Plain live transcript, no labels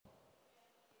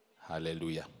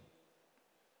Hallelujah.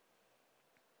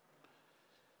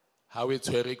 How it's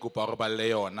very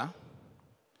Leona.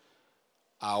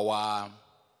 Our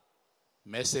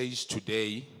message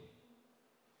today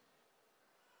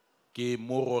ke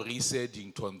rorise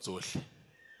Dinthong Tsohle.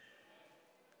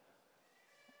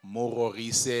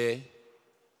 Rorise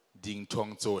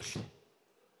Dinthong Tsohle.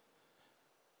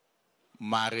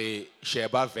 Mare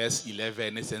sheba verse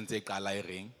 11 sentse qala e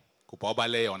reng kopa ba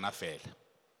le yona fela.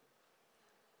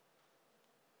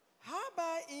 Ha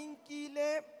ba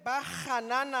inkile ba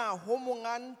kganana ho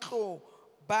monga ntlo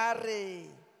ba re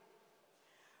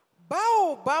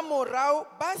bao ba morao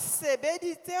ba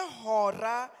sebeditse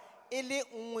hora e le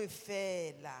nngwe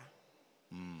fela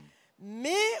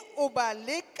mme o ba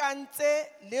lekantse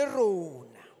le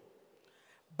rona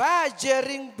ba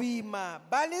jereng boima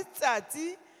ba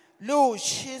letsatsi le ho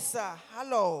tjhesa ha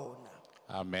lona.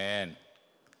 Amen.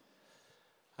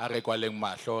 A re kwaleng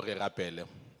mahlo re rapele.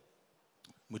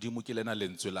 Modimo ke lena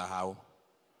lentswe la hao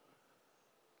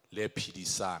le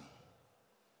phidisang.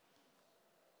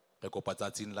 Re kopa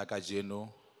tsatsing la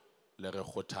kajeno le re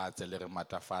kgothatse le re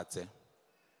matafatse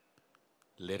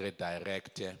le re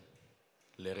directe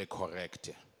le re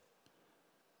correcte.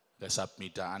 Re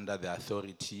submita under the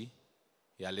authority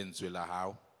ya lentswe la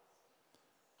hao.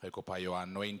 Re kopa your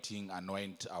anointing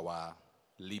anoint our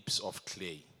lips of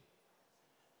clay.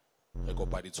 Re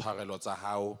kopa ditshwarelo tsa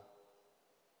hao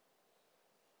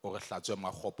o re hlatswe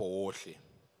makgopo ohle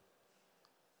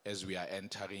as we are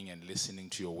entering and listening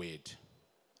to your word.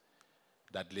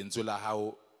 That lentswe la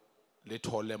hao le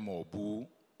thole mobu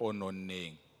o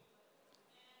nonneng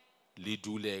le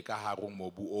dule ka harong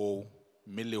mobu o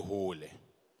mme le hole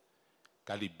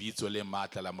ka lebitso le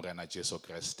matla la morena Jesu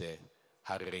Kriste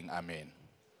ha re reng amen.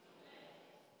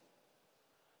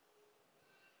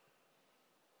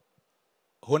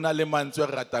 Hona le mantswe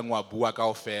re ratang wa bua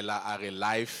kaofela a re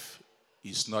life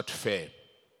is not fair.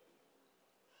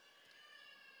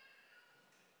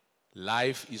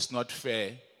 Life is not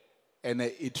fair, and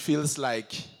it feels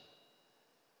like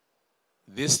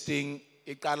this thing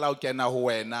ikala o kena ho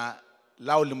wena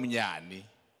la o le monyane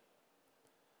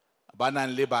ba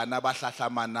nang le bana ba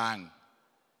hlahlamanang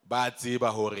ba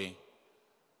tseba hore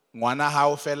ngwana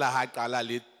hao fela ha qala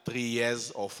le 3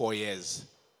 years or 4 years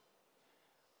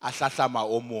a hlahlama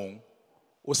o mong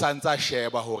o santsa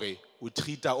sheba hore o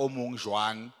treata o mong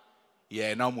jwang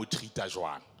yena o mo treata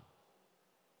jwang.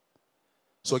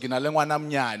 So ke na le ngwana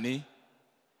mnyane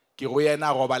ke go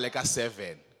yena robale ka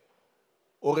 7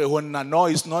 o re honna no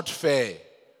it's not fair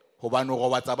hobane o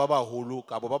robatsa ba baholo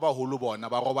ka bo ba baholo bona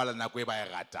ba robala nako e ba e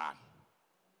ratang.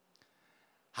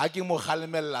 Ha ke mo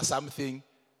khalemella something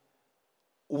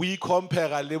we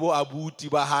compare le bo abuti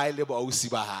ba hae le bo ausi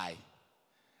ba hae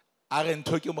a re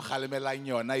ntho ke mo khalemelang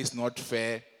yona is not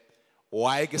fair.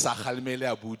 Why ke sa khalemele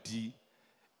abuti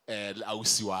le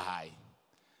ausi wa hae.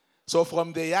 So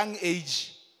from the young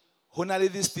age hona le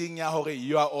this thing ya hore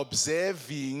you are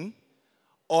observing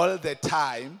all the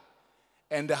time,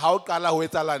 and how kala ho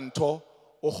etsahala ntho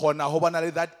o khona ho bana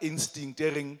le that instinct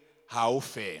ring how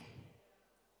fair.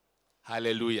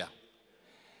 Hallelujah.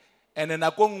 And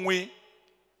nako nngwe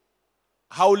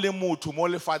ha o le motho mo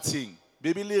lefatsheng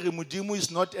Bibele re Modimo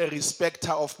is not a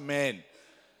respecter of men.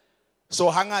 So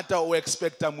hangata o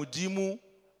expecta Modimo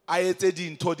a etse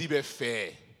dintho di be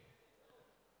fair.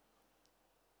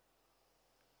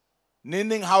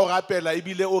 Neneng ha o rapela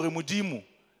ebile o re Modimo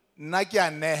nna ke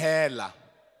a nehela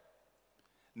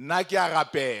nna ke a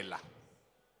rapela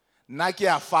nna ke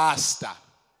a fasta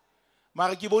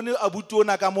mara ke bone abuti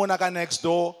ona ka mona ka next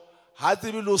door ha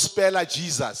tsebe lo spela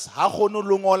Jesus ha kgone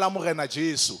lo ngola morena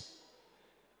Jesu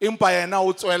empa yena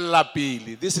o tswella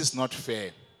pele. This is not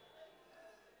fair.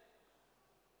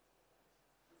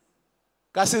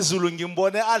 Ka seZulu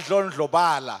ngimbone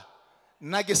adlondlobala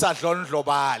nna ke sa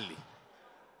dlondlobali.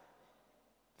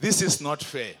 This is not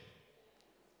fair.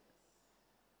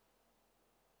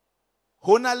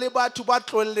 Hona le batho ba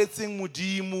tloletseng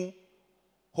Modimo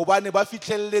hobane ba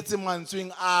fihlelletse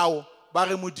mantsweng ao ba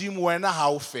re Modimo wena ha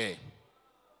o fair.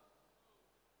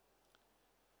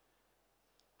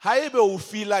 Haebe o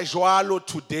fila jwalo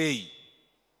today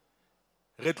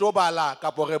re tlo bala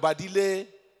kapo re badile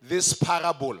this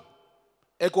parable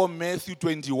eko Matthew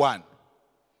 21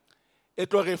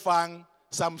 etlo re fang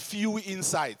some few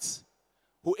insights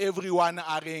who everyone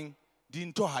are in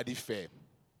dinto ha di fair.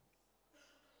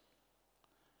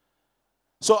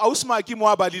 So ausma ki mo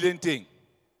abadileng teng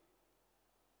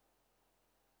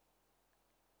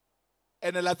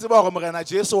ene la tseba hore morena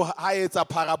Jesu ha etsa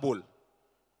parable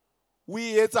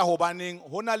we etsa hobaneng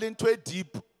hona le ntwe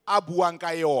deep a buang ka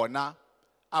yona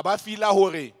aba fila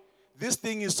hore this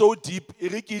thing is so deep e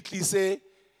re ke tlise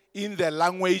in the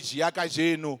language ya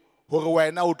kajeno hore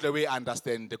wena o tle we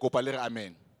understand. Kopa le re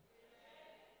amen.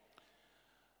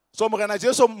 So Morena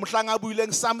Jesu mohlang a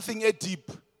buileng something a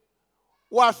deep.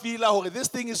 Wa feel hore this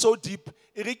thing is so deep.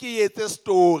 E re ke etse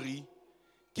story,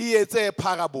 ke etse a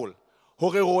parable.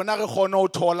 Hore rona re kgone ho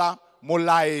thola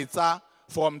molaetsa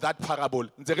from that parable.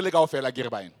 Ntse re le kaofela ke re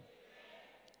baeng.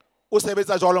 O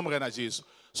sebetsa jwalo Morena Jesu.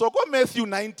 So go Matthew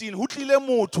 19, ho tlile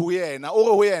motho yena, o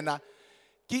re ho yena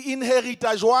ki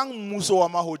inherita jwang mmuso wa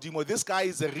mahodimo. This guy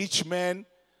is a rich man.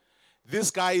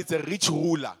 This guy is a rich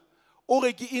ruler. O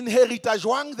re ki inherita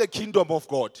jwang the kingdom of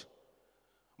God.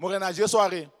 Morena Jesu a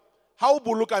re, ha o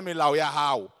boloka melao ya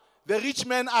hao. The rich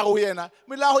man a re ho yena,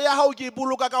 melao ya hao ke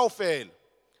boloka kaofela.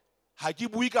 Ha ke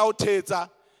bui ka o thetsa,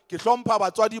 ke hlompha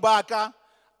batswadi ba ka,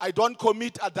 I don't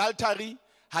commit adultery,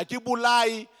 ha ke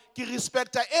bolai, ke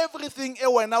respecta everything e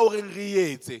wena o reng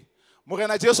re etse.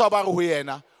 Morena Jesu a ba re ho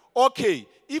yena, okay,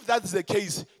 if that's the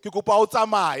case, ke kopa o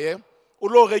tsamaye, o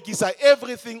lo rekisa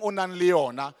everything o nang le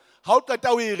yona. Ha o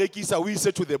qeta o e rekisa, o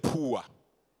ise to the poor.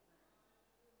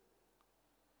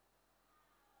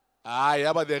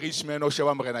 But the rich man o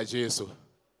sheba Morena Jesu.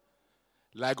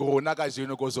 Like rona ka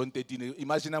jeno go zone 13.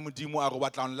 Imagine modimo a go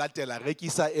batla on latela,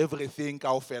 rekisa everything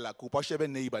kaofela. Kopa shebe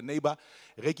neighbor,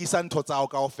 rekisa ntho tsa o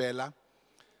kaofela.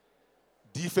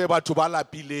 Di fe batho ba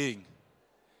lapileng.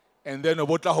 And then o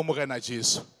botla ho Morena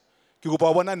Jesu. Ke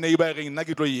kopa bona neighbor re nna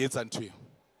ke tlo e etsa ntwe.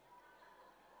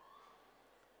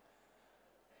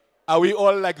 Are we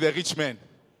all like the rich man?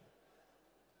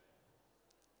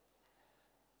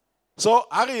 So,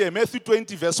 Matthew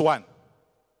 20 verse 1.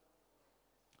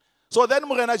 So then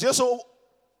Morena Jesu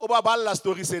o ba balla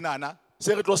story senana,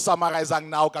 se re tlo summarizang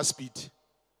now ka speed.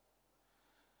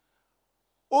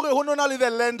 O re ho nona le the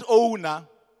land owner,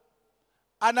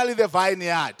 ana le the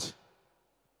vineyard.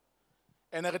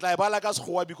 And re tla e bala ka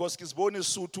sekgowa because ke se bone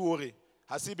Sotho hore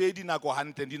ha se be dinako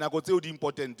hantle, dinako tseo di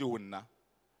important ho nna.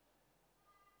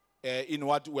 In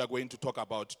what we are going to talk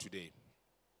about today.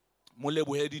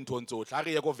 Molebohe dinthong tsohle. Ha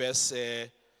re ye go verse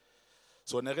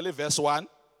so ne re le verse 1.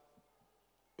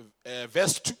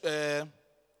 Verse 2,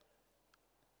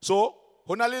 so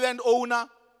hona le land owner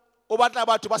o batla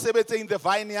batho ba sebetse in the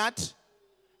vineyard,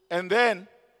 and then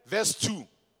verse 2,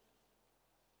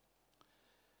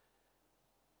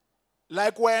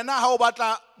 like wena ha o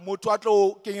batla motho a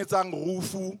tlo kenyetsang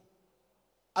roofu,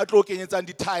 a tlo kenyetsang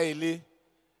di tile,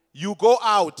 you go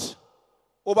out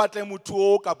o batle motho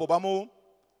o kapo ba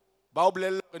o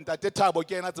bolella ntate Thabo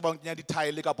ke ena tsebang kenya di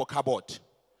tile kapo cupboard.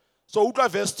 So utla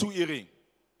verse 2 e reng,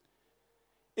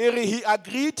 he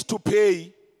agreed to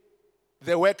pay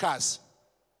the workers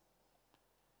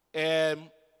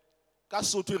ka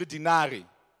Sotho re dinari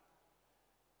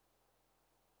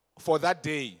for that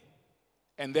day,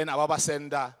 and then ababa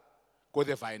senda go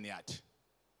the vineyard.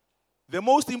 The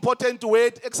most important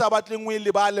word e sa batleng o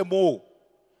le ba le mo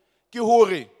ke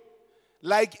hore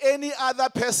like any other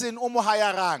person o mo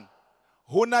hayarang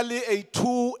hona le a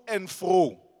to and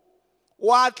fro.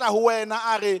 Wa tla ho wena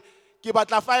a re ke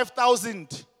batla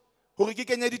 5,000 hore ke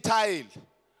kenye di tile.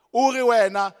 O re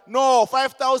wena no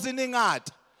 5,000 e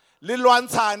ngata. Le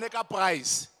lwantshane ka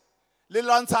price. Le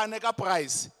lwantshane ka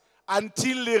price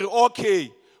until le re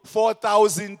okay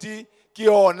 4,000 ke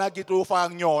yona ke tlo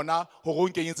fang yona hore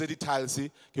o kenyetse di tiles.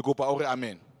 Ke kopa o re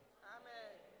amen.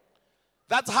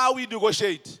 That's how we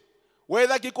negotiate.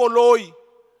 Whether ke koloi,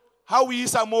 how we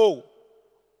isa mo,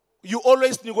 you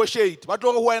always negotiate. But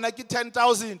wena ke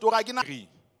 10,000 or ke na.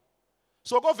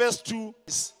 So go verse 2.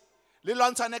 Le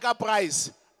lwantshane ka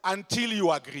price until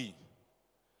you agree.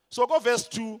 So go verse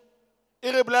 2.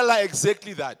 E re bolela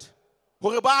exactly that.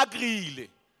 Hore ba agreele.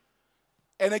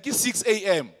 And ke 6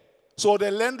 a.m. So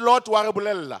the landlord wa re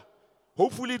bolela.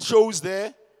 Hopefully it shows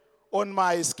there on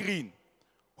my screen.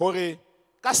 Hore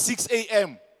ka 6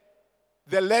 a.m.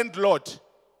 the landlord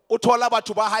o thola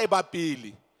batho ba hae ba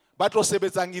pele ba tlo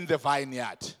sebetsang in the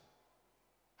vineyard.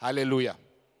 Hallelujah.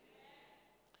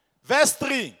 Verse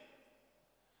 3.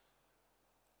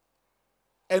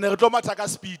 And re tlo matha ka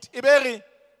speed. E be re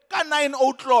ka 9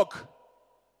 o'clock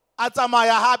a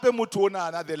tsamaya hape motho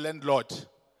ona the landlord.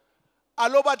 A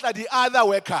lo batla di other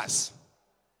workers.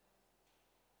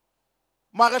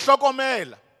 Ma re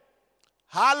hlokomela.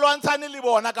 Ha lwantshane le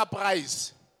bona ka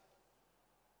price.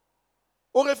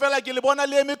 O re fela ke le bona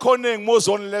le eme khoneng mo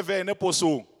zone 11 e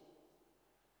posong.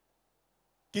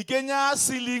 Ke kenya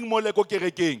ceiling mo le ko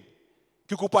kerekeng.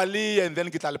 Ke kopa le and then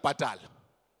ke tla le patala.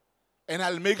 And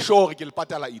I'll make sure ke le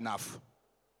patala enough.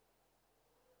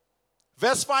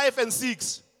 Verse 5 and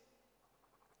 6.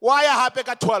 Why hape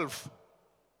ka 12?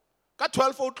 Ka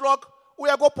 12 o'clock o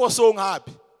ya go posong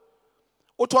hape.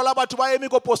 O thola batho ba eme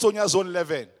go posong ya zone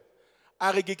 11.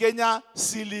 a re ke kenya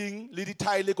ceiling le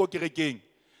di-tile ko kerekeng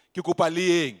ke kopa le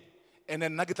yeng and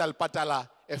then nna ke tla le patala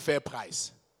a fair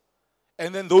price.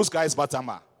 And then those guys ba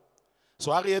tsamaya.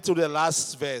 So I read to the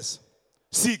last verse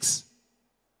 6.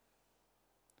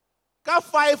 Ka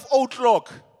 5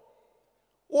 o'clock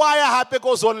wa ya hape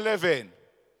ko zone 11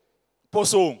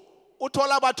 posong o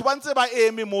thola batho ba ntse ba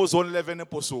eme mo zone 11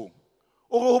 posong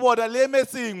o re ho bona le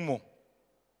emetseng mo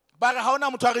ba re ha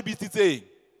ona motho a re bitsitseng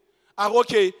a re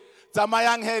okay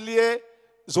tsamayang helie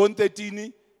zone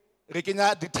 13 re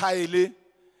kenya di-tile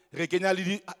re kenya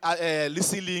le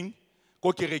ceiling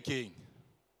ko kerekeng.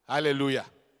 Hallelujah.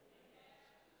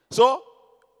 So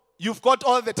you've got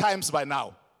all the times by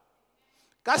now.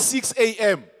 Ka 6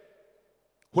 a.m.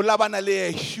 ho labana le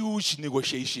a huge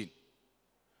negotiation.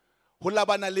 Ho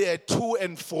labana le a to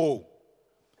and fro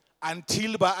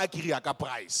until ba agree ka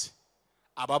price.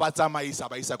 Aba ba tsamaisa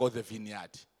ba isa ko the vineyard.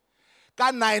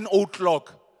 Ka 9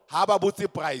 o'clock ha ba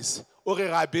botse price o re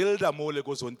ra builder mo le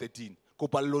ko zone 13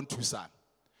 kopa le nthusana.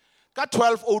 Ka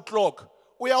 12 o'clock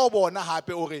o ya o bona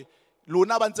hape o re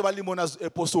lona ba ntse ba le mona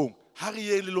posong ha re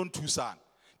ye le lo nthusana.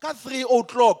 Ka 3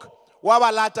 o'clock wa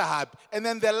ba lata hape and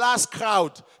then the last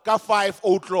crowd ka 5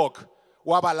 o'clock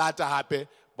wa ba lata hape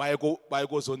ba ye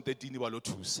ko zone 13 ba lo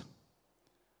thusa.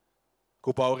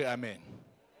 Kopa o re amen.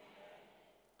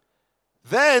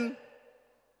 Then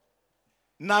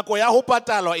nako ya ho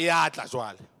patala e atla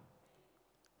jwale.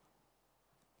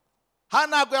 Ha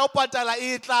nako ya ho patala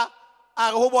e tla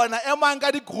a re ho bona e mang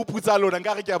ka di group tsa lona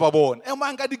nka re ke ba bona e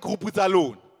mang ka di group tsa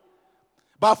lona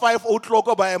ba 5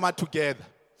 o'clock ba ema together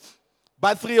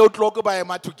ba 3 o'clock ba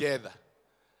ema together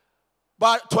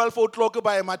ba 12 o'clock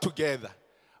ba ema together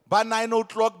ba 9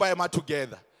 o'clock ba ema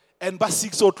together and ba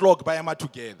 6 o'clock ba ema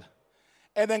together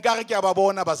and then nka re ke ba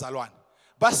bona bazalwane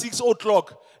ba 6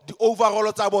 o'clock di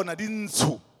overall tsa bona di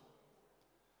ntsho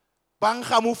ba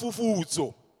nkga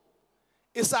mofufutso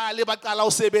isa le ba qala o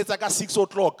sebetsa ka 6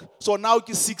 o'clock so now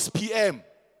ke 6 p.m.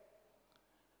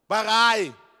 ba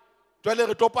gae jwale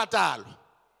re tlo patalwa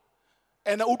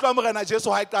and utlwa morena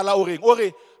Jesu ha e qala o reng o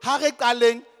re ha re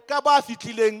qaleng ka ba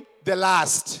fitlileng the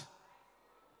last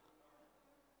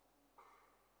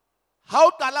ha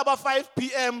o qala ba 5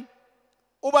 p.m.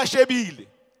 o ba shebile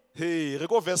hey re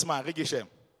go verse man re ke shem.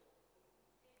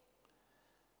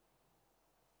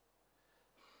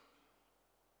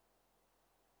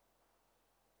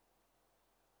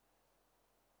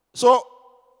 So,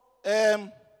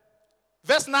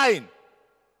 verse 9.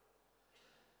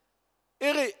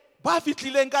 Ere ba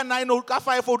fitlileng ka 9 ka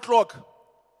 5 o'clock.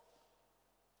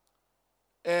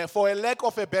 For a lack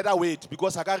of a better word,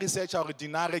 because I can research our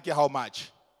dinare ke how much.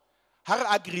 Har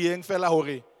agreeing fela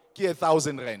hore ke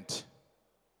 1,000 rand.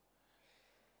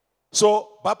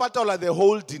 So, ba patala the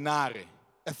whole dinare,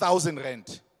 1,000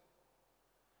 rand.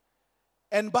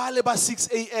 And ba le ba 6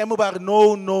 a.m. ba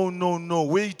no,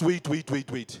 wait.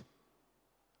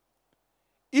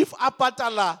 If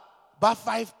apatala ba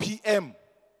 5 p.m.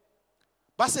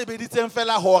 ba sebeditseng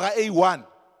fela hora A1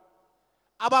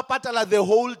 aba patala the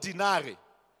whole dinare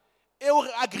e o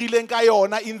re agreeleng ka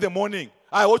yona in the morning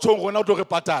ai o tshong rona o tlo re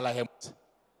patala he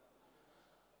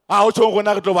o tshong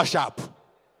rona re tlo ba sharp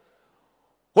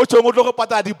o tshong o tlo re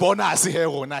patala di bonus he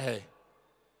rona he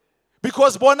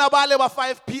because bona ba le ba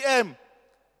 5 p.m.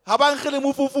 ha ba nkgele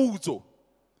mofufutso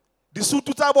di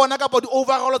sutu tsa bona ka di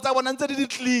overall tsa bona ntse di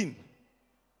clean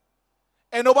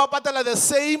and o ba patala the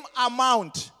same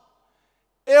amount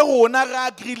e rona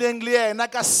re agreeleng le yena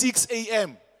ka 6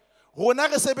 a.m. rona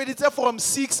re sebeditse from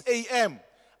 6 a.m.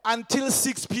 until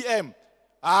 6 p.m.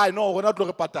 No rona tlo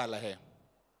re patala he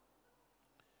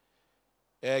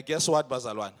guess what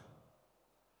bazalwane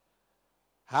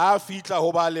ha fitla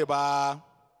ho ba le ba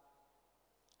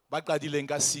qadileng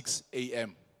ka 6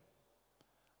 a.m.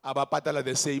 aba patala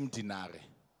the same dinare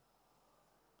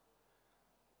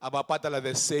aba patala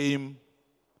the same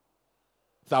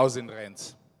 1,000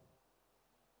 rands.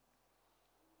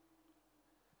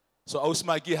 So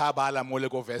ausmaki ha bala mo le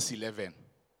ko verse 11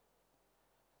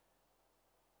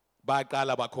 ba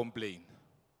qala ba complain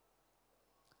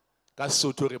ka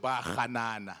Sotho re ba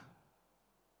kganana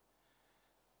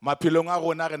maphelong a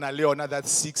rona re na le yona that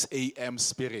 6 a.m.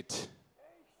 spirit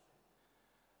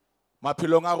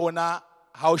maphelong a rona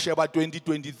ha o sheba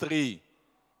 2023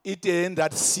 it in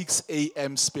that 6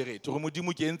 a.m. spirit re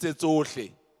modimo ke entse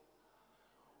tsohle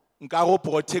nka go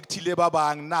protectile ba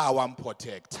bang na wa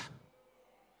protector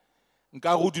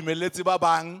nka go dumeletse ba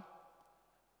bang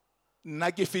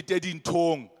nna ke fete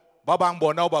dinthong ba bang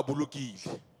bona o ba bolokile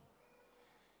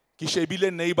ke shebile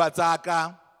neighbor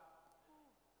tsaka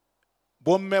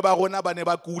bomme ba rona ba ne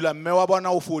ba kula mme wa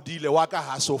bona o fodile wa ka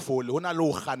ha so fole hona le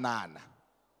o kganana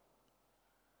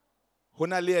ho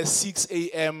na le 6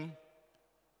 a.m.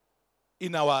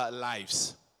 in our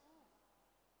lives.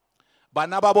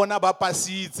 Bana ba bona ba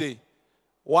pasitse,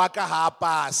 wa ka ha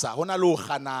pasa, ho na le ho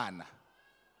kganana.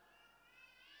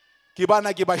 Ke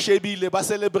bana ke ba shebile ba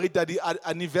celebrate di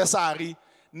anniversary,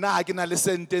 nna ha ke na le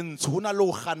sentence, ho na le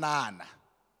ho kganana.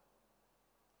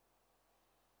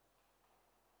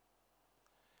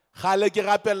 Khale ke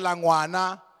rapella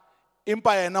ngwana,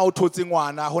 empa yena o thotse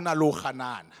ngwana, ho na le ho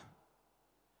kganana.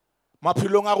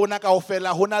 Maphelong a rona kaofela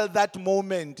ho na le that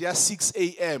moment ya 6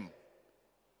 a.m.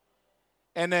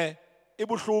 And e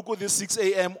bohloko this 6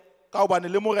 a.m. ka hobane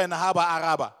le morena ha ba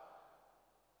araba.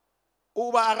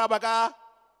 O ba araba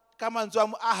ka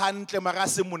mantswe a hantle mara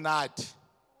se monate.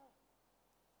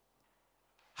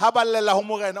 Ha ba llela ho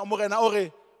morena o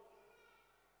re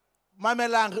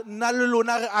mamelang nna le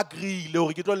lona re agreeile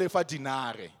hore ke tlo lefa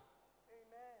dinare.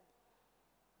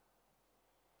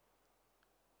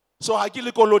 So ha ke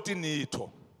le koloti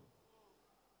netho.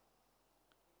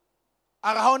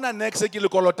 Ara ha ona next ke le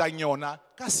kolotang yona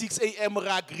ka 6 a.m. re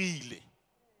agreeile.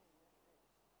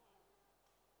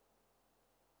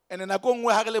 And nako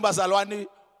nngwe ha re le bazalwane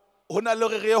hona le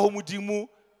re ho modimo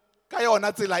ka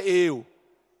yona tsela eo,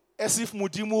 as if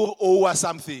modimo o owe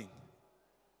something.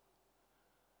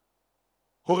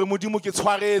 Hore modimo ke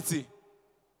tshwaretse,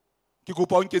 ke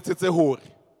kopa o nketsetse hore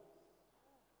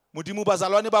modimo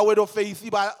bazalwane ba word of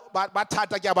faith ba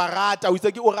thata ke ba rata, o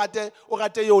itse ke o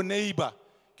rate your neighbor,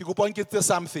 ke kopa o nketsetse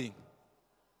something.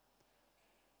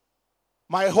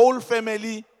 My whole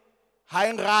family ha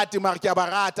en rate mara ke ba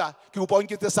rata, ke kopa o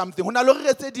nketsetse something. Hona le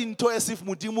re retse dintho as if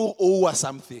modimo o owe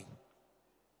something.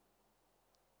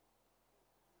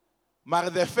 Mara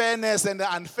the fairness and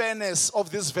the unfairness of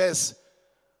this verse,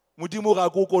 modimo ga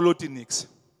go koloti nix.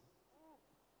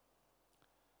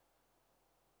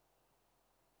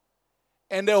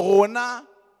 And the rona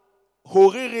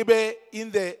hore re be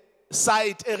in the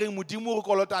sight ere modimo re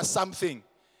kolota something,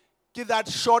 ke that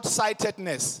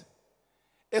short-sightedness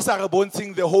e sa re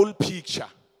bontshing the whole picture.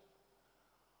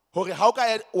 Hore ha o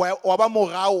ka wa ba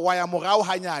morao wa ya morao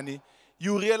hanyane,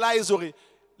 you realize hore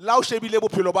la o shebile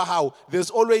bophelo ba hao, there's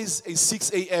always a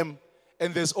 6 a.m.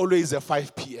 and there's always a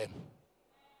 5 p.m.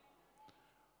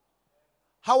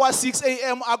 Ha wa 6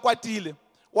 a.m. a kwatile,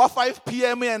 wa 5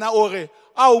 p.m. yena ore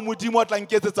ao modimo a tla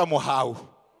nketsetsa mohao.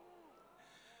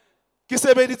 Ke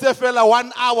sebeditse fela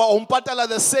 1 hour o mpatala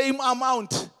the same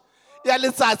amount ya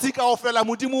letsatsi kaofela,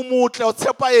 modimo motle o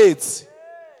tshepaetse.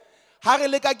 Ha re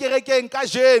le ka kerekeng ka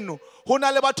jeno, ho na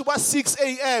le batho ba 6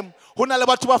 a.m., ho na le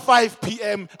batho ba 5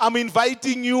 p.m. I'm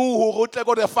inviting you ho tle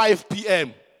go the 5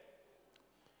 p.m.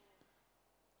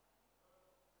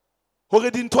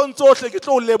 Hore dinthong tsohle ke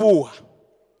tlo leboha.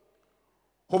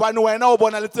 Hobane wena o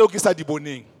bona le tseo ke sa di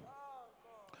boneng.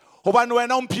 Hobane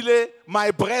wena o mphile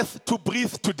my breath to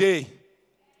breathe today.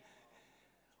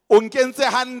 O nkentse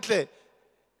hantle.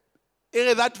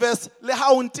 Ere that verse, le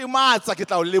ha o ntimatsa ke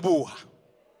tla o leboha.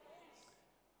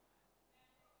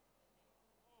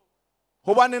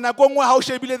 Hobane nako nngwe ha o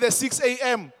shebile the 6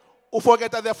 a.m. o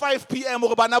forget the 5 p.m.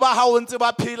 hore bana ba hao ntse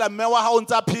ba phela, mme wa hao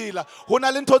ntse a phela. Ho na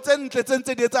le ntho tse ntle tse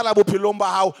ntse di etsahala bophelong ba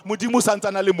hao, modimo sa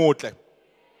ntsana le motle.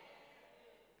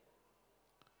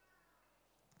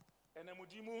 Ene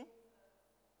modimo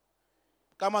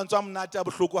ka mantswe a monate a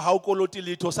bohloko ha o koloti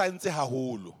letho sa ntse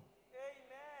haholo.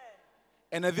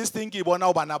 And this thing ke bona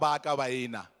o bana ba ka ba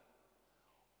ena.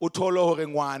 O thole hore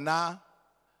ngwana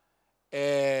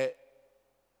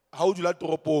ha o dula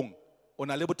toropong o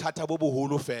na le bothata bo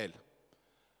boholo fela.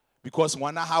 Because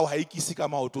ngwana hao ha ikisi ka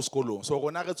maoto sekolong. So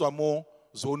rona re tswa mo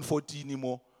zone 14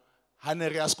 mo, ha ne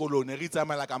re ya sekolong ne re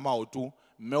itsamela ka maoto,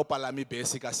 mme o palame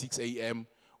bese ka 6 a.m.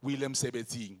 William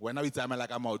Sebokeng, wena o itsamela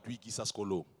ka maoto o ikisa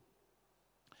sekolong.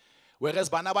 Whereas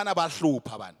bana ba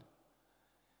hlopha bana.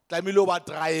 Tlamehile ba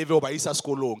drive o ba isa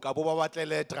sekolong, ka bo ba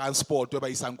batlele transport o ba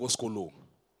isang ko sekolong.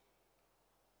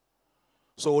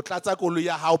 So o tlatsa koloi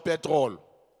ya hao petrol,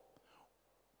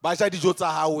 ba ja dijo tsa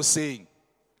hao hoseng,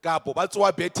 kapo ba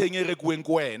tsoa betheng e rekuweng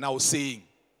ko wena hoseng.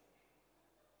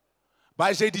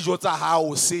 Ba je dijo tsa hao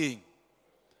hoseng,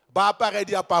 ba apare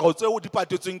diaparo tseo di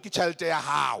patetsweng ke tjhelete ya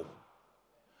hao.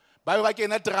 Ba be ba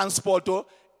kena transporto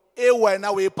e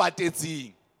wena o e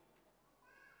patetseng.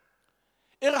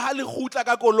 Ere ha le khutla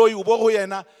ka koloi o bo go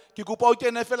yena, ke kopa o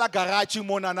kene fela garage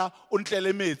monana o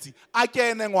ntlele metsi. A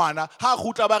kene ngwana, ha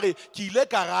khutla ba re ke ile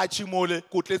garage mole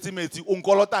ko tletse metsi, o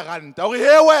nkolota ranta. O re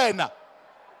he wena.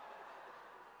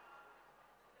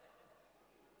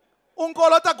 O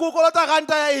nkolota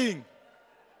ranta ya eng?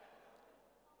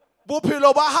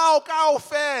 Bophelo ba hao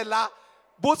kaofela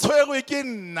bo tshwerwe ke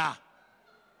nna.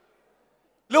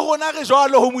 le gona re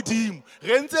jwalo ho modimo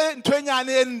re ntse ntho e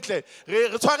nyane e ntle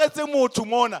re tshwaretse motho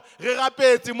mona re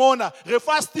rapetse mona re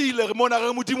fastile re mona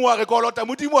re modimo wa re kolota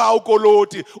modimo ha o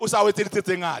koloti o sa wetse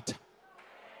ditse ngata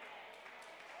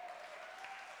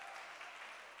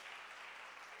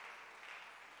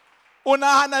o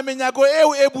nahana menyako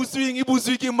eo e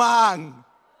butswing ke mang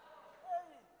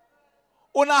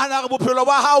o nahana re bophelo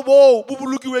ba hao bo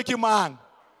bolokiwe ke mang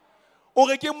o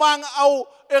re ke mang ao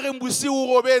e reng bosiu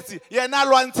o robetse yena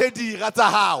lwantshe dira tsa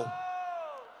hao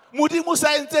modimo sa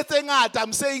entse tse ngata.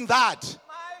 I'm saying that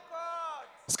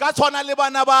ska tshwana le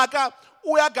bana ba ka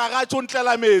o ya garage o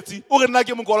ntlela metsi o re nna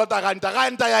ke mokolota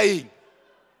ranta ya eng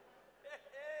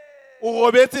o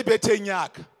robetse betheng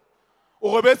yaka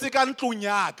o robetse ka ntlong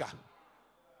yaka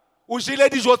o jile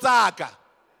dijo tsaka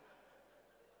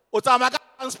o tsamaya ka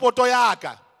transporto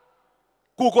yaka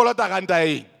ku kolota ranta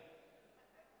eng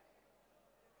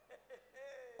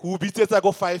ku bitsetsa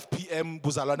go 5 p.m.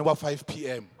 buzalwane ba 5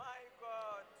 p.m.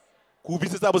 ku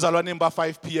bitsetsa buzalwaneng ba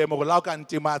 5 p.m. go la o ka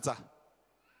ntematsa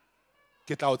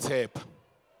ke tla o tshepa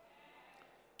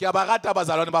ke a ba rata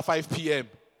bazalwane ba 5 p.m.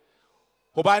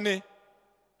 hobane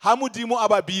ha modimo a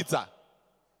ba bitsa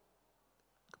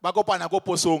ba kopana go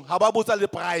posong ha ba botsa le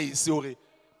price hore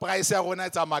price ya rona e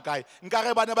tsamaya kae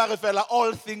nkare bane ba re fela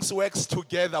all things works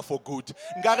together for good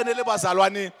nkare ne le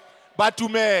bazalwane ba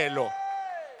tumelo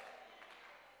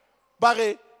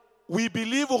bare we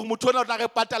believe hore motho ona o tla re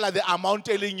patala the amount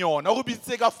e leng yona o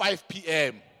bitse ka 5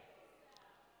 p.m.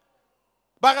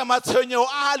 ba re matshwenyeho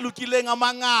a lokileng a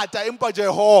mangata empa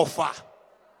Jehova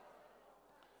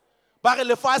ba re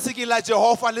lefatshe ke la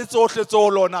Jehova le tsohle tso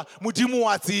lona modimo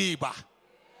wa tseba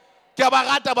ke ba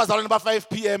rata bazalwane ba 5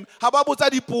 p.m. ha ba botsa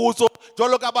dipotso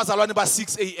jwalo ka bazalwane ba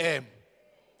 6 a.m.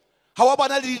 ha wa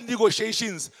bana le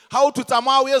negotiations ha o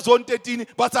tsamaya o ye zone 13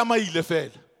 ba tsamaile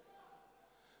fela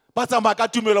ba tsamaya ka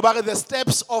tumelo ba re the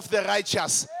steps of the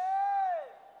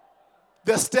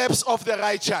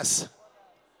righteous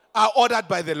are ordered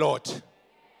by the Lord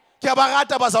ke ba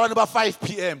rata bazalwane ba 5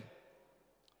 p.m.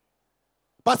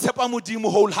 ba tshepa modimo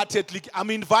wholeheartedly.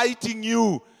 I'm inviting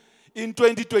you in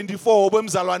 2024 obe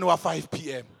mzalwane wa 5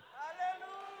 p.m.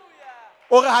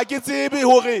 ore ha ke tsebe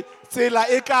hore tsela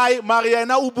e kae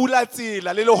mariana o bula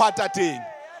tsela le lehwata teng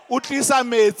o tlisa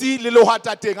metsi le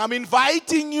lehwata teng. I'm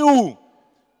inviting you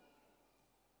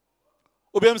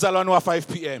obe mzalwane wa 5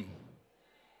 p.m.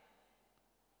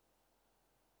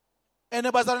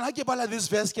 ene bazalwane ha ke bala this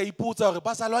verse ke ipotsa hore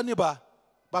bazalwane ba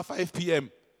 5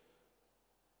 p.m.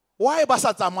 why ba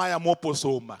sa tsamaya mo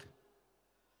posong mara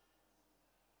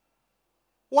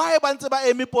why ba ntse ba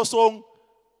eme posong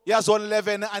ya zone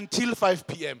 11 until 5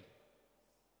 p.m.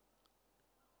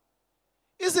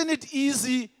 Isn't it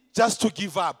easy just to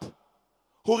give up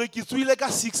hore ke tswile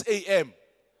ka 6 a.m.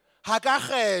 ha ka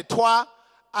kgethwa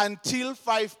until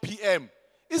 5 p.m.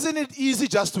 Isn't it easy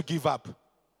just to give up?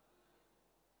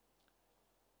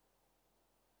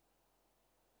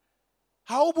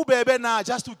 How bobebe na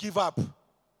just to give up?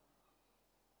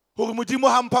 Hore modimo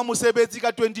ha mpha mosebetsi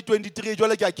ka 2023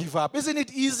 jwale ke a give up. Isn't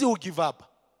it easy to give up?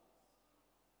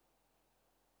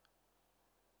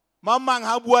 Mamang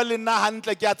ha bua le nna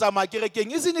hantle ke a tsamaya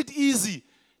kerekeng. Isn't it easy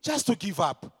just to give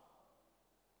up?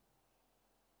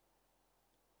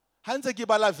 Ha ntse ke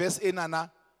bala verse enana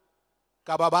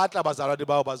ka ba batla bazalwane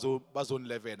bao ba zone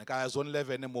 11 ka zone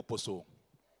 11 mo posong.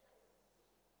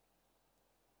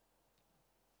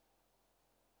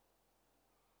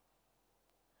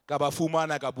 Ka ba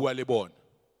fumana ka bua le bona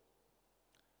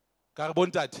ka re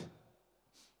bontate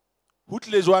ho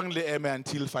tle jwang le eme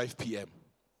until 5 p.m.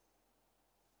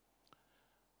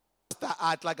 sta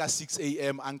atla ka 6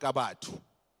 a.m. anka batho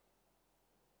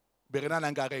be rena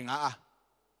nka reng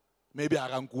maybe a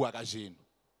rankua ka jeno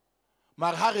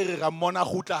mara ha re ra mmona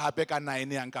gutla hape ka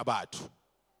 9 yanka batho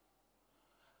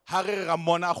ha re ra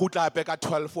mmona gutla hape ka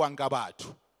 12 wanka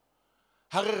batho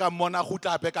ha re ra mmona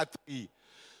gutla hape ka 3.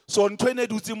 So ntwe ne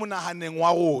dutse monahaneng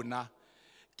wa rona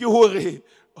ke hore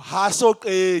ha so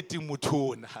qeti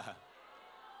mothona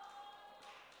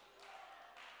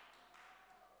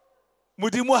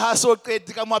modimo ha so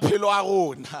qeti ka maphelo a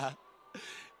rona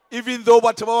even though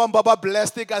batho ba bang ba ba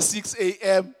blessed ka 6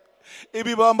 a.m.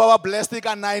 even ba bang ba ba blessed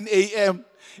ka 9 a.m.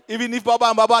 even if ba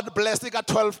bang ba ba blessed ka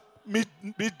 12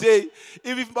 midday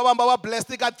even ba bang ba ba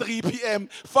blessed ka 3 p.m.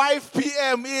 5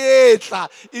 p.m.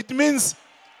 it means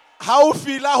how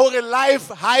feel hore life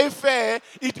high fair,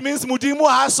 it means modimo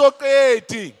ha so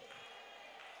qeti.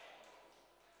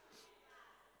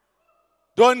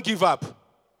 Don't give up.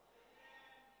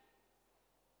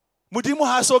 Modimo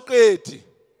ha so qeti.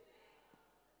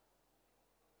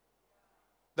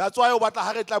 That's why o batla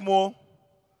ha re tla mo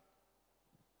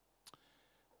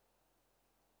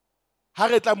ha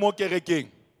re tla mo kerekeng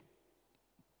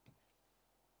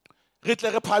re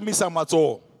tle re phamisa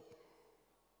matsoho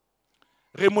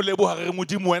re mo leboha re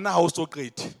modimo wena ha o so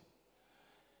qete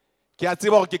ke a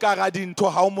tseba hore ke ka ga dintho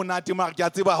ha o monate mara ke a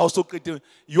tseba ha o so qete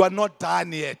you are not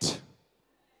done yet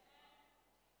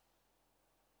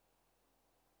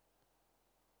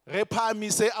re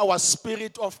phamise our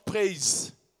spirit of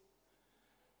praise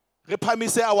re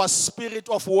phamise our spirit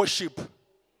of worship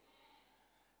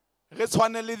re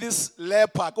tshwanele this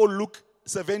leper go Luke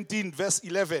 17 verse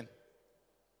 11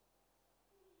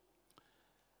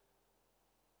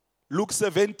 Luke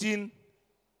 17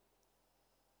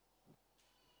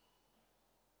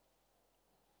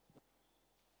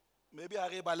 maybe I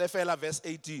read balefela verse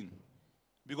 18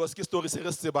 because ke story se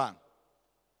re se bang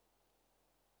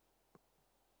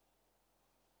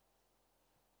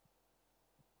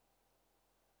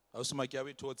Ausuma ke a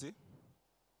we thotse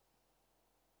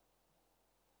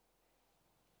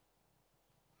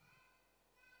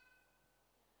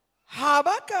ha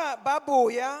ba ka ba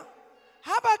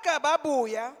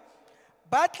boya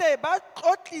ba tle ba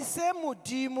tlotlise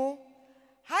modimo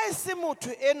ha e se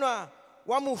motho enwa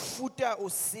wa mofuta o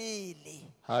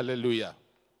sele. Hallelujah.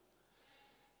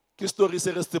 Ke story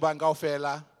se re se bang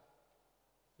kaofela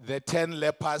the 10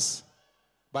 lepers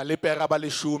ba lepera ba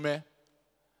leshume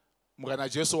morena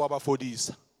Jesu wa ba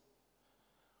fodisa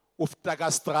o feta ka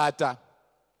strata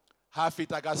ha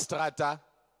feta ka strata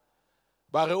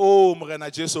ba re o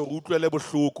morena Jesu re utlwele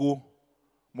bohloko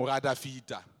morada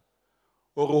fita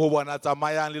o re ho bona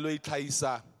tsamayang le lo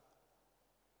itlhaisa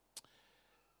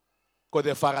ko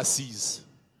the Pharisees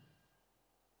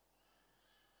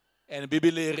and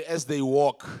Bible as they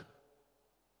walk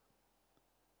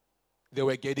they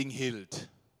were getting healed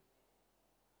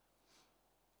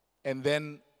and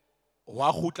then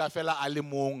wa khutla fela a le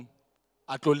mong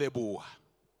a tlo leboha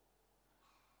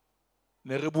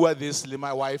ne re bua this le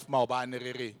my wife maobane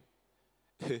re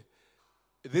re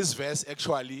this verse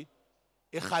actually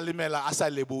e khalimela a sa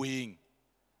lebohing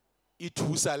e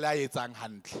thusa la etsang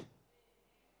hantle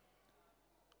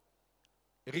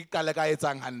re kale ka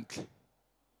etsang hantle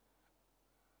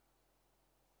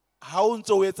ha o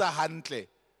ntse o etsa hantle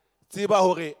tseba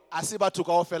hore a se batho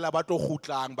kaofela ba tlo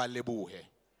khutlang ba lebohe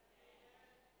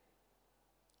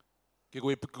ke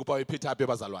go ipopa e pheta hape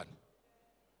bazalwane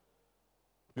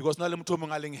because na le motho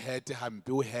mong a leng hete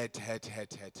hampe o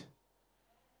hete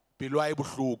pelo a e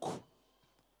bohloko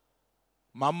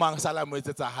mamang sala mo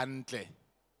etsetsa hantle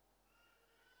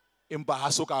empa ha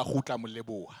soka khutla mo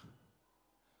leboha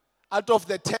out of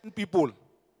the 10 people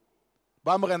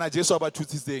ba morena Jesu ba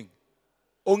thutsitseng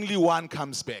only one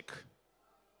comes back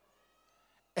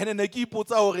and then ke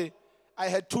ipotsa hore I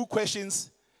had 2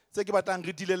 questions tse ke batlang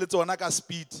re dile le tsona ka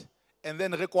speed and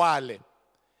then re kwale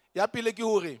ya pele ke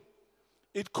hore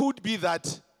it could be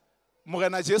that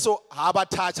morena Jesu ha ba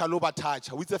toucha lo ba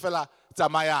toucha o itse fela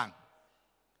tsamayang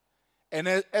and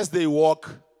as they walk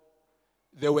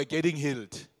they were getting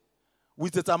healed o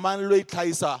itse tsamayang lo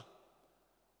itlhaisa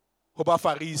ho ba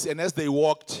Pharisee and as they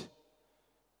walked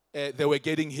they were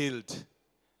getting healed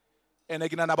and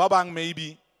again na ba bang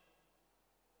maybe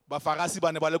ba Pharisee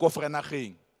ba ne ba le ko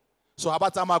frenageng so ha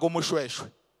ba tsamaya go moshweshwe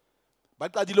ba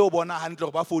qadile ho bona hantle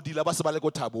go ba fodile ba se ba le ko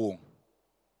thabong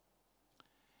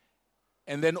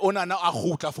and then ona na a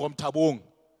khutla from thabong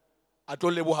a tlo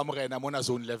leboha morena mona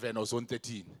zone 11 or zone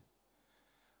 13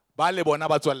 ba le bona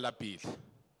ba tswalla pele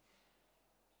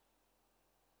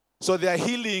so their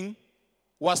healing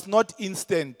was not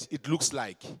instant it looks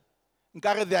like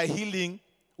nkare their healing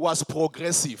was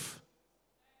progressive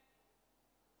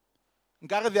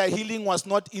nkare their healing was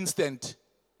not instant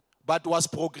but was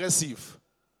progressive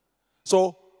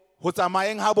so ho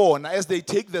tsamayeng ha bona as they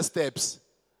take the steps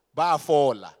ba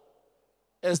fola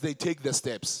as they take the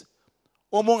steps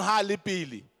o mong ha le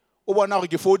pele o bona hore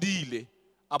ke fodile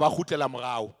a ba khutlela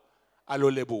morao a lo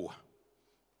leboha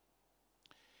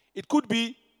it could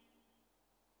be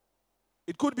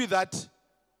that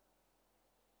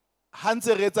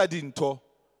hantse re etsa dintho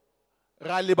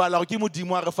ra lebala hore ke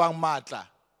modimo a re fang matla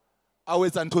a o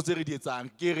etsa ntho tse re di etsang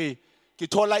ke re ke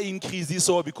thola increase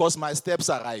so because my steps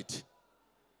are right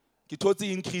ke thotse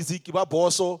increase ke ba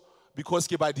boso because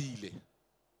ke badile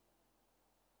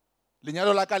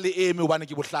lenyalo la ka le eme hobane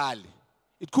ke bohlale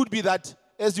it could be that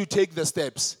as you take the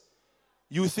steps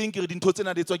you think re dintho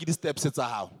tsena di tswa ke di steps tsa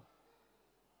hao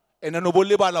and no bo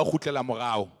lebala go khutlela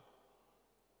morao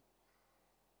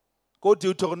go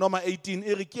Deuteronomy 18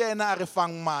 e re ke ena a re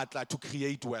fang matla to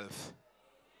create wealth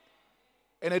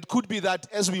and it could be that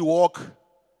as we walk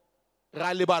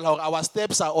ra lebala hore our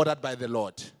steps are ordered by the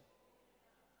Lord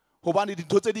hobane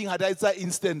dintho tse ding ha di etsa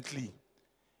instantly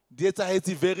di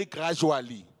etsa very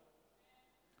gradually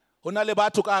Ho na le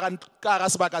batho ka hara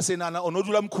sebaka senana o no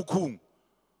dula mokhukhung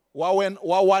wa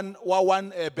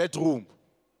one bedroom.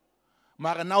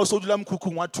 Mara na o so dula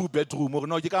mokhukhung wa 2 bedroom hore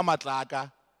no ke ka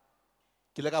matlaka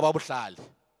ke le ka ba bohlale.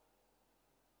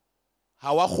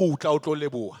 Ha wa khutla o tlo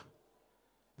leboha.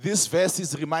 This verse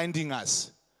is reminding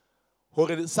us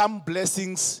hore some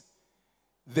blessings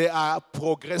they are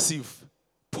progressive.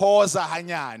 Pause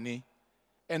hanyane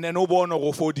and then o bona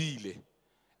go fodile.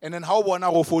 And then how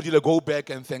bona go fodile, go back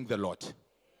and thank the Lord.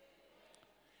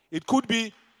 It could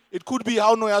be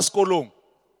how no ya skolong.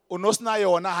 O no sna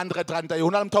yona 100 rand,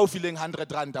 you na mtho o feeling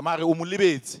 100 rand, mare o mo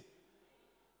lebetse.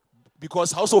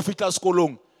 Because how so fitla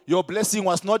skolong, your blessing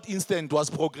was not instant, was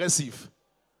progressive.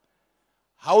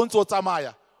 How o ntso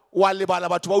tsamaya wa lebala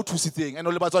batho ba o thusitseng and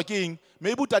o lebatswa ke eng?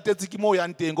 Maybe o tatetse ke mo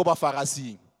yang teng go ba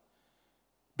farasing.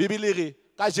 Bibele re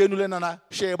ka jeno le nana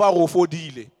sheba go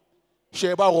fodile.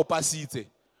 Sheba go pasitse.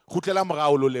 Khutlela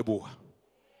morao lo leboha.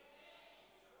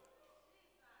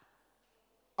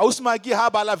 Ausmaki ha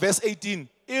bala verse 18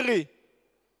 iri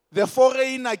the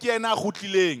foreigner ke ena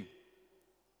khutlileng.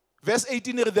 Verse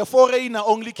 18 iri the foreigner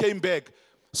only came back.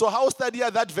 So how study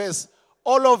that verse?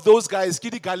 All of those guys ke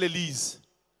di Galilees.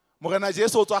 Morena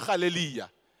Jesu o tswa Galilee.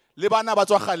 Le bana ba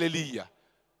tswa Galilee.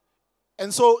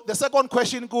 And so the second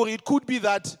question it could be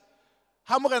that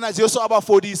ha morena Jesu aba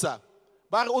fodisa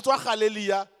ba re o tswa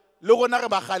Galilee le gona re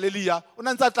ba Galilee o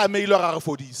nantsa tlameile ga re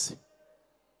fodise.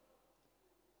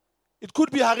 It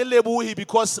could be ha re lebohi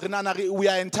because we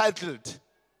are entitled.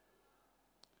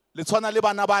 Le tshwana le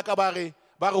bana ba ka ba re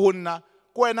ho nna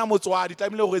ko wena motswadi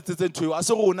tlameile go etsetse ntho a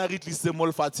se rona re tlise mo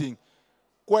lefatsheng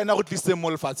ko wena go tlise mo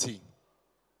lefatsheng.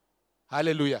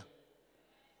 Hallelujah.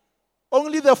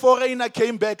 Only the foreigner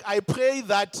came back. I pray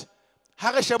that ha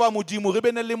re sheba modimo re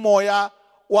bene le moya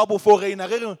wa bo foreigner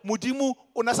re re modimo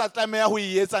o na sa tlameya ho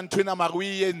etsa ntho ena mare o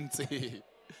entse.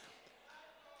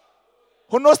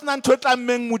 Ho no sna ntho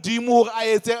tlameng modimo hore a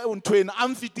etse ntho ena a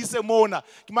mfitise mona.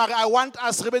 Mare I want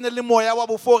us re bene le moya wa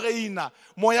bo foreigner,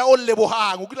 moya o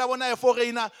lebohang. O kila bona e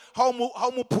foreigner ha o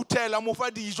mo phuthela mo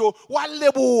fa dijo wa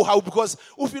leboha because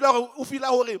o feel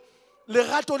hore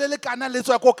lerato le le kana le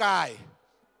tswa ko kae.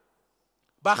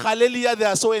 Ba Galilee they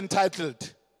are so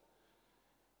entitled.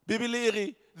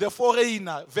 Bibele the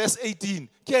foreigner verse 18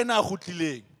 ke ena a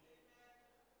khutlileng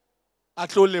a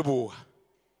tlo leboha.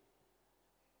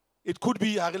 It could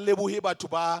be ha re lebohe batho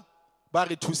ba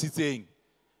re thusitseng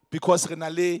because re na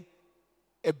le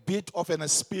a bit of a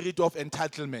spirit of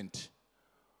entitlement.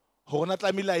 Ho rona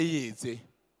tlamela e etse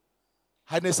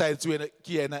ha ne sa etswe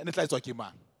ke yena ne tla etswa ke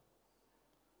mang?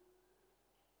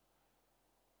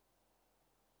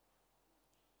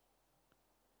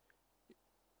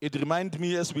 It reminds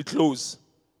me as we close.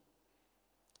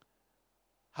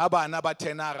 Habana ba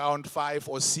 10 around 5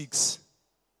 or 6.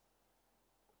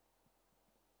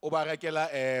 Obarekela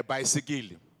a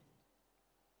bicycle.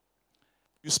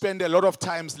 You spend a lot of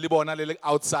times libona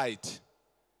outside.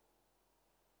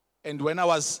 And when I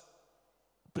was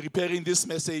preparing this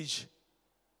message,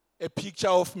 a picture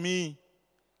of me,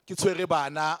 kitwere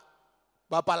bana,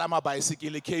 ba palama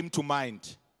bicycle came to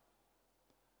mind.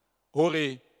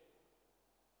 Hore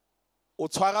o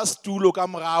tshwara stulo ka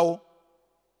morao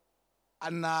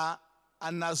anna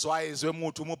zwaezwe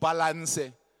motho mo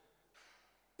balance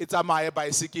it's a my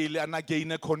bicycle and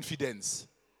gain a confidence.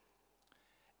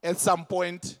 At some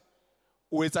point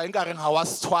o etsa nkare ha wa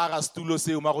tshwara stulo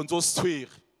seo ma go ntse o tshwere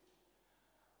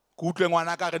kutlwe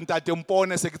ngwana ka re ntate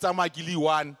mpone se ke tsamaya ke le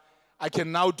one I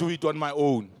can now do it on my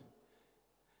own.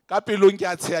 Ka pelong ke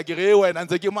a tsheya ke re wena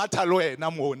ntse ke mathalo wena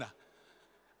mona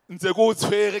ntse go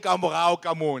tshwere ka morao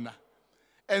ka mona.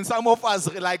 And some of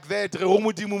us like that, re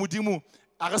modimo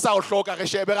a re sa o hloka re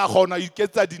shebe ra khona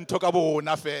iketsa dintho ka bo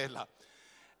rona fela.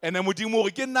 And modimo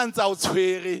re ke nna ntsa o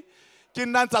tshwere ke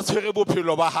nna ntsa tshwere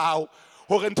bophelo ba hao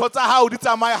hore ntho tsa hao di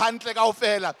tsamaye hantle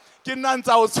kaofela ke nna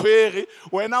ntsa o tshwere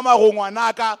wena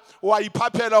marongwana ka wa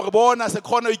iphaphela hore bona se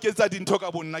khona o iketsa dintho ka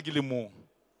bonna ke le mong.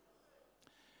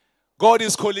 God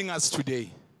is calling us today.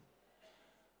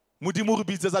 Modimo re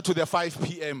bitsetsa to the 5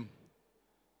 p.m.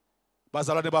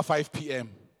 Bazalwane ba 5 p.m.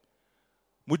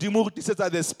 Modimo re tlisetsa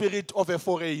the spirit of a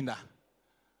foreigner.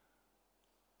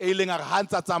 E leng a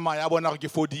hantsa tsamaya bona re ke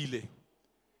fodile.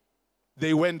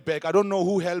 They went back. I don't know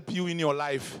who helped you in your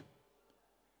life.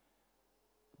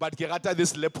 But ke rata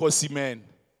this leprosy man.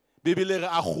 Bibele re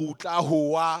a khutla a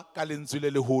hoa ka lentswe le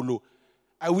leholo.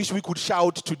 I wish we could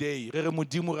shout today. Re re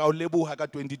modimo ra o leboha ka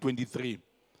 2023.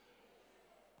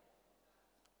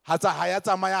 Hatsa haya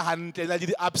tsamaya hantle la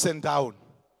di ups and down.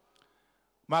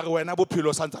 Mare wena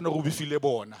bophelo santsane go bifile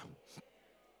bona.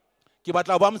 Ke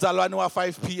batla ba mzalwane wa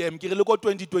 5 p.m. ke re le ko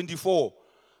 2024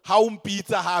 ha o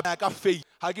mpitsa ha ka faith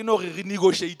ha ke no re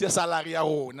negotiate salary ya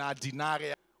rona dinare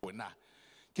ya rona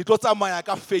ke tlo tsamaya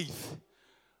ka faith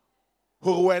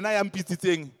hore wena ya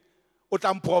mpitsitseng o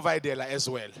tla mprovidela as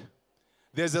well.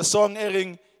 There's a song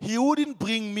airing, he wouldn't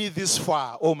bring me this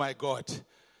far, oh my God,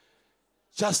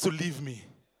 just to leave me.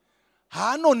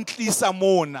 Ha no ntlisa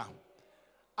mona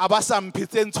aba sa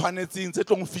mphetse ntshwanetseng tse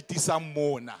tlo mfitisa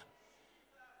mona.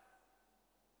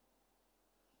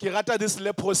 Ke rata this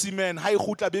leprosy man ha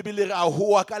ikgutla Bibele re a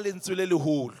hoa ka lentswe le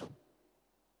leholo.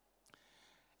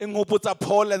 E ngopotsa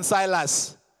Paul and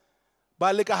Silas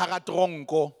ba le ka hara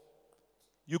tronko.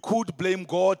 You could blame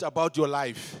God about your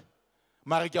life.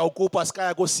 Mara ke a o kopa ska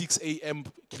ya go 6 a.m.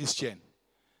 Christian.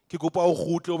 Ke kopa o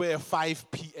kgutle o be a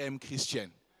 5 p.m.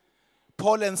 Christian.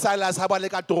 Paul and Silas ha ba le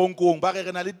ka tronkong ba re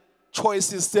na le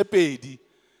choices tse pedi.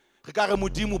 Re ka re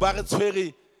modimo ba re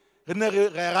tshwere re ne re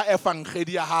ra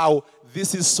efangedi ya hao.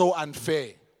 This is so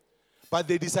unfair. But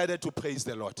they decided to praise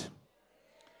the Lord.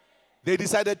 They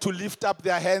decided to lift up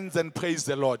their hands and praise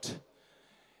the Lord.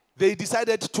 They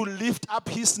decided to lift up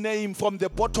his name from the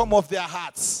bottom of their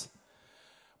hearts.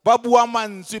 Babua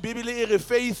mantswe Bibele e re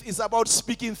faith is about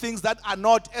speaking things that are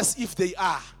not as if they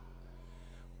are.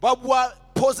 Babua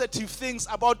positive things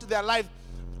about their life.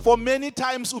 For many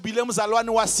times ubile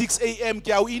mzalwane wa 6 a.m. ke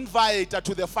a invite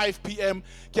to the 5 p.m.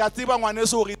 ke a tseba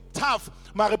ngwaneso re tough,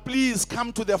 mare please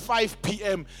come to the 5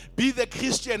 p.m. Be the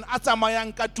Christian a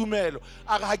tsamayang ka tumelo.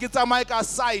 A re ha ke tsamaye ka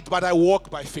sight but I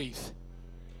walk by faith.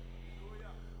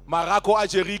 Marako a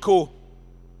Jericho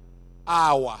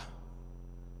awa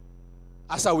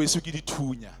asa wesu ke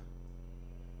dithunya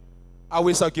a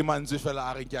wesa ke mantswe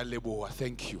fela a re ke a leboha.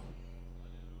 Thank you.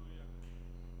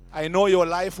 I know your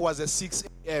life was a 6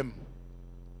 a.m.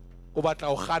 o batla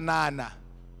o khanana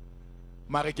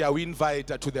mare ke a invite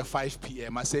to the 5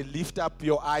 p.m. I say lift up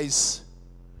your eyes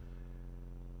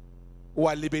o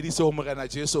a lebedise ho morena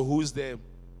Jesu who is the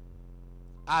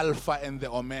Alpha and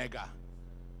the Omega.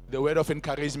 The word of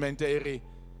encouragement,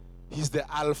 he's the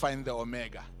Alpha and the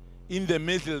Omega. In the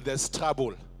middle, there's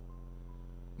trouble.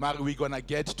 But we're going to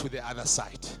get to the other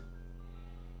side.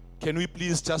 Can we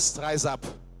please just rise up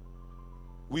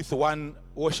with one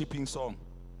worshiping song?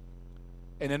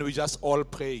 And then we just all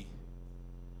pray.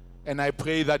 And I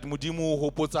pray that Mudimu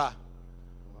Hopota,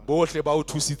 both about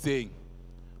two sitting.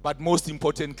 But most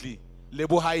importantly,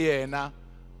 Lebo Hayena,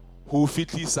 who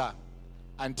fit Lisa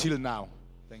until now.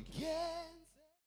 Thank you. Yeah.